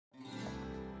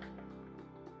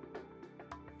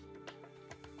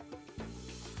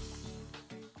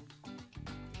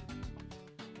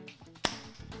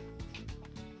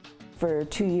For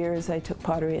 2 years I took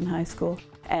pottery in high school,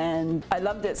 and I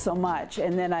loved it so much,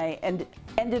 and then I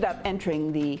ended up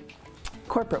entering the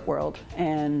corporate world,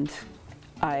 and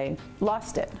I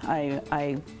lost it.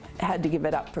 I had to give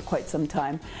it up for quite some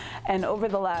time, and over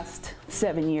the last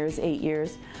 7 years, 8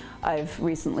 years, I've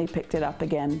recently picked it up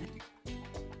again.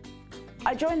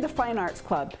 I joined the Fine Arts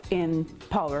Club in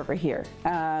Powell River here,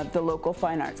 the local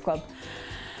Fine Arts Club.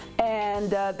 And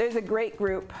there's a great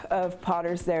group of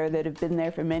potters there that have been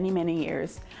there for many, many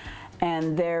years.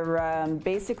 And they're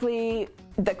basically,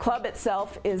 the club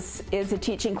itself is a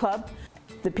teaching club.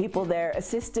 The people there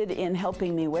assisted in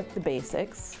helping me with the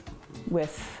basics,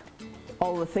 with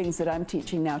all the things that I'm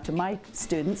teaching now to my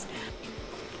students.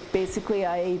 Basically,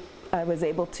 I was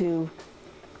able to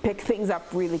pick things up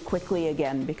really quickly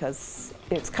again, because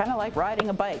it's kind of like riding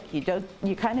a bike.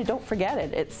 You kind of don't forget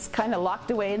it. It's kind of locked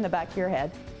away in the back of your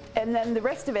head. And then the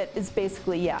rest of it is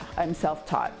basically, yeah, I'm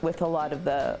self-taught with a lot of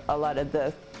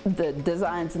the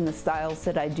designs and the styles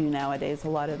that I do nowadays. A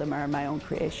lot of them are my own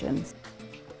creations.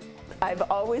 I've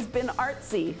always been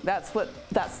artsy.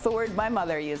 That's the word my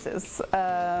mother uses.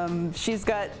 She's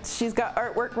got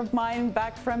artwork of mine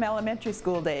back from elementary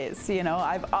school days. You know,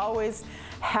 I've always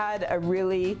had a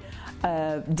really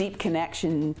deep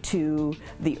connection to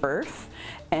the earth,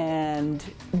 and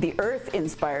the earth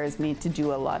inspires me to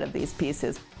do a lot of these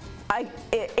pieces.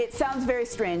 It sounds very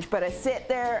strange, but I sit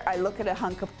there, I look at a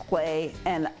hunk of clay,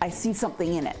 and I see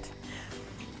something in it.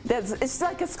 It's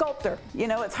like a sculptor, you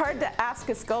know. It's hard to ask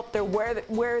a sculptor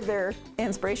where their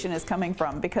inspiration is coming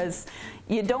from, because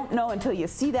you don't know until you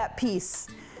see that piece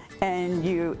and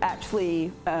you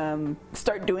actually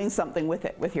start doing something with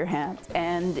it with your hands,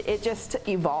 and it just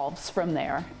evolves from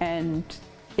there, and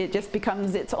it just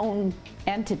becomes its own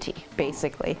entity,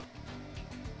 basically.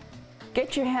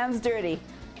 Get your hands dirty.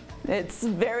 It's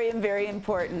very, very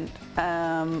important.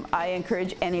 I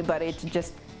encourage anybody to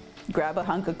just grab a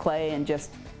hunk of clay and just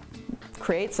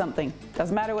create something.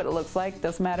 Doesn't matter what it looks like,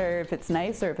 doesn't matter if it's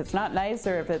nice or if it's not nice,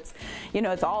 or if it's, you know,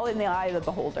 it's all in the eye of the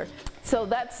beholder. So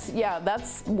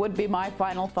that's would be my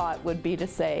final thought, would be to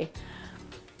say,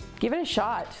 give it a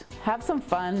shot, have some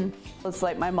fun. It's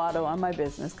like my motto on my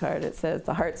business card. It says,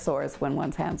 the heart soars when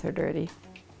one's hands are dirty.